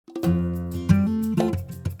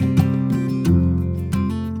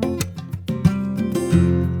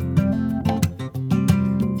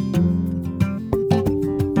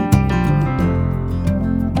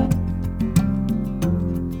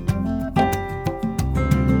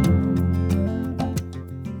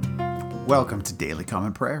Welcome to Daily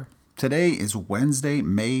Common Prayer. Today is Wednesday,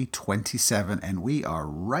 May 27, and we are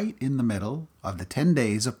right in the middle of the 10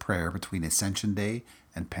 days of prayer between Ascension Day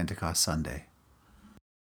and Pentecost Sunday.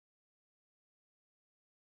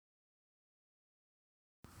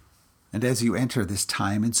 And as you enter this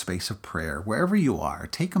time and space of prayer, wherever you are,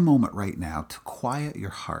 take a moment right now to quiet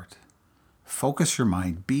your heart. Focus your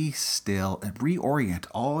mind, be still, and reorient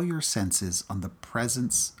all your senses on the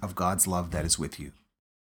presence of God's love that is with you.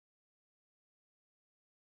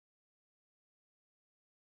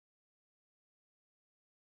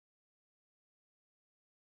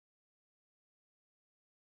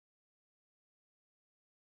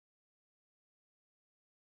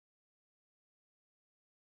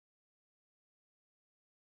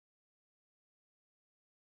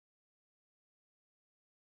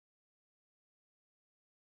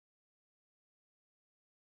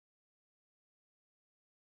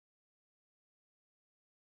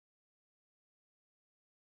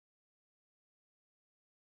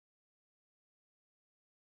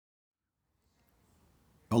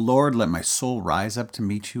 O Lord, let my soul rise up to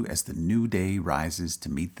meet you as the new day rises to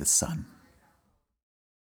meet the sun.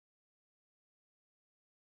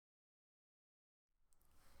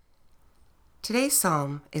 Today's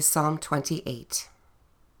psalm is Psalm 28.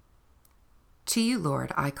 To you,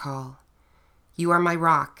 Lord, I call. You are my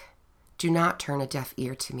rock. Do not turn a deaf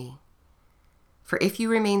ear to me. For if you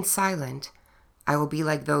remain silent, I will be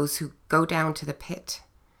like those who go down to the pit.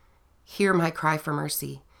 Hear my cry for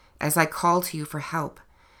mercy, as I call to you for help,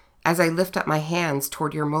 as I lift up my hands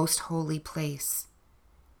toward your most holy place.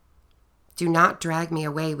 Do not drag me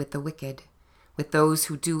away with the wicked, with those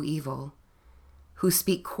who do evil, who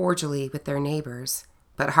speak cordially with their neighbors,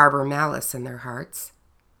 but harbor malice in their hearts.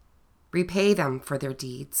 Repay them for their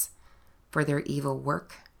deeds, for their evil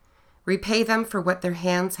work. Repay them for what their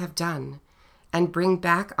hands have done, and bring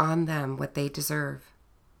back on them what they deserve.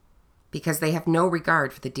 Because they have no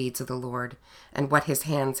regard for the deeds of the Lord and what his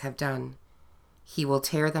hands have done. He will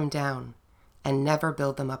tear them down and never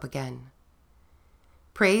build them up again.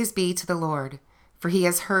 Praise be to the Lord, for he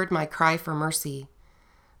has heard my cry for mercy.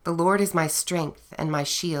 The Lord is my strength and my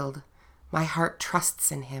shield. My heart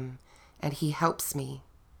trusts in him, and he helps me.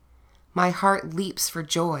 My heart leaps for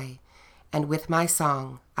joy, and with my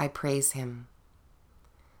song I praise him.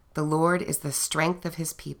 The Lord is the strength of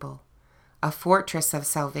his people, a fortress of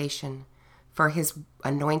salvation for his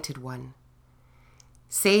anointed one.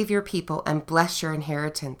 Save your people and bless your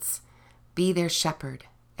inheritance. Be their shepherd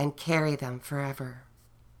and carry them forever.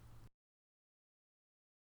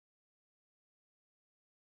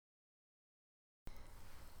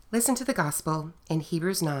 Listen to the gospel in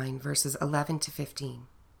Hebrews 9, verses 11 to 15.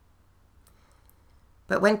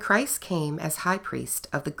 But when Christ came as high priest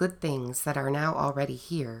of the good things that are now already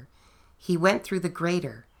here, he went through the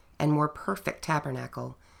greater and more perfect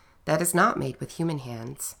tabernacle that is not made with human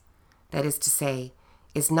hands, that is to say,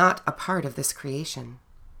 is not a part of this creation.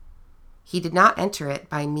 He did not enter it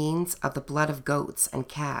by means of the blood of goats and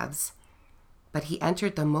calves, but he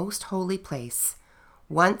entered the most holy place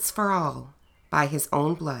once for all by his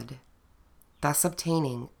own blood, thus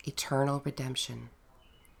obtaining eternal redemption.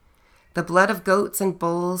 The blood of goats and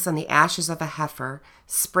bulls and the ashes of a heifer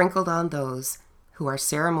sprinkled on those who are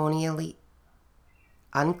ceremonially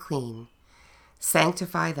unclean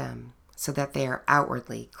sanctify them so that they are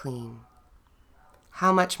outwardly clean.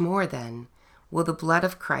 How much more, then, will the blood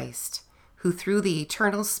of Christ, who through the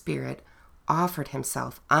eternal Spirit offered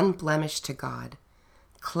himself unblemished to God,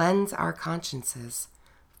 cleanse our consciences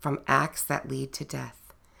from acts that lead to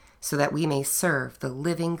death, so that we may serve the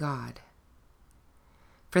living God.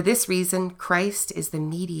 For this reason, Christ is the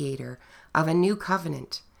mediator of a new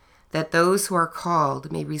covenant, that those who are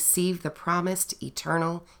called may receive the promised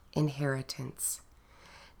eternal inheritance,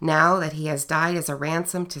 now that he has died as a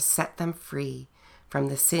ransom to set them free from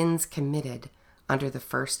the sins committed under the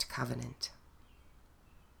first covenant.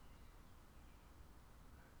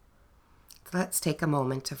 Let's take a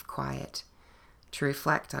moment of quiet to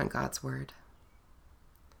reflect on God's word.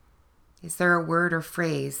 Is there a word or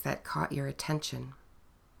phrase that caught your attention?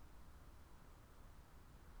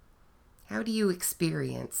 How do you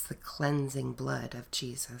experience the cleansing blood of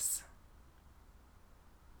Jesus?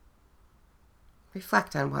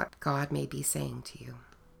 Reflect on what God may be saying to you.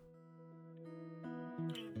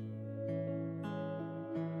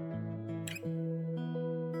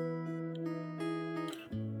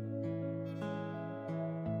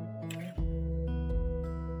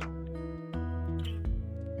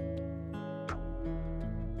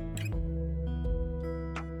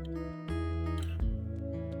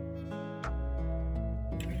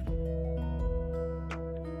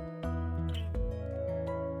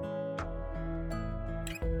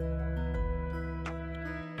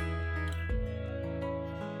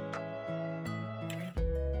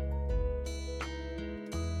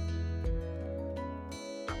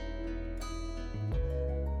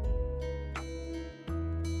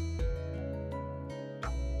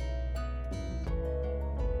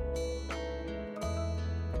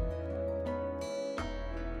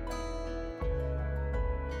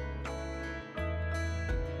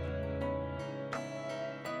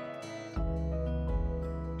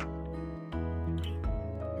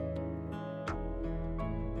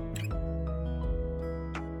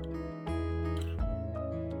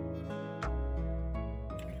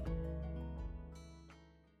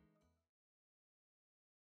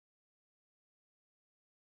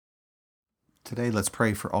 Today, let's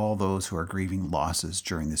pray for all those who are grieving losses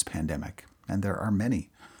during this pandemic, and there are many.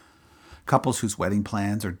 Couples whose wedding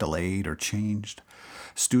plans are delayed or changed,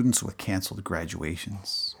 students with canceled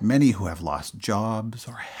graduations, many who have lost jobs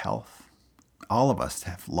or health. All of us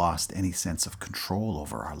have lost any sense of control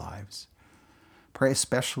over our lives. Pray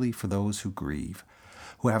especially for those who grieve,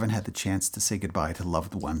 who haven't had the chance to say goodbye to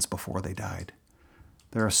loved ones before they died.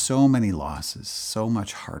 There are so many losses, so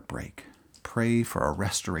much heartbreak. Pray for a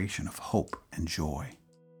restoration of hope and joy.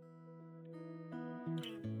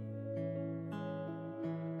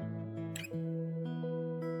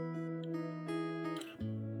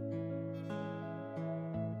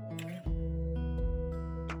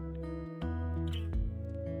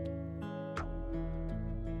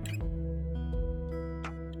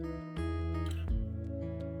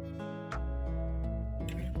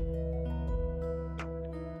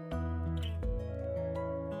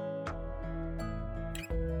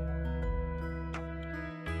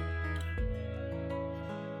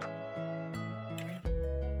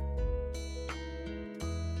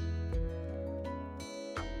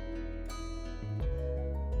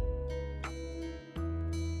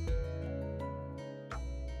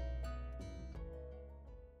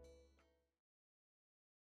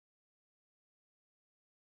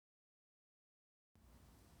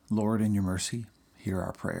 Lord, in your mercy, hear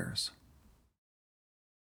our prayers.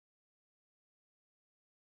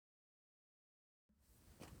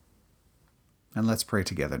 And let's pray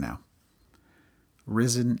together now.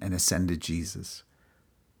 Risen and ascended Jesus,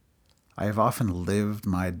 I have often lived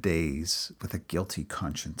my days with a guilty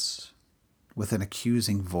conscience, with an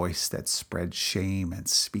accusing voice that spreads shame and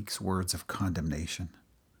speaks words of condemnation.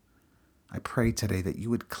 I pray today that you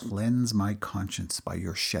would cleanse my conscience by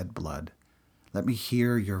your shed blood. Let me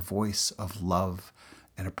hear your voice of love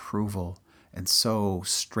and approval, and so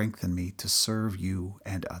strengthen me to serve you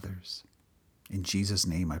and others. In Jesus'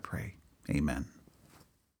 name I pray. Amen.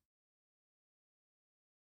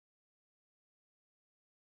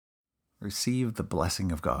 Receive the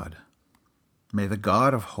blessing of God. May the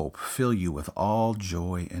God of hope fill you with all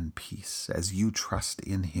joy and peace as you trust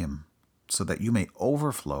in him, so that you may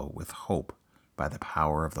overflow with hope by the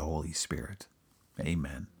power of the Holy Spirit.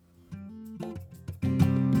 Amen.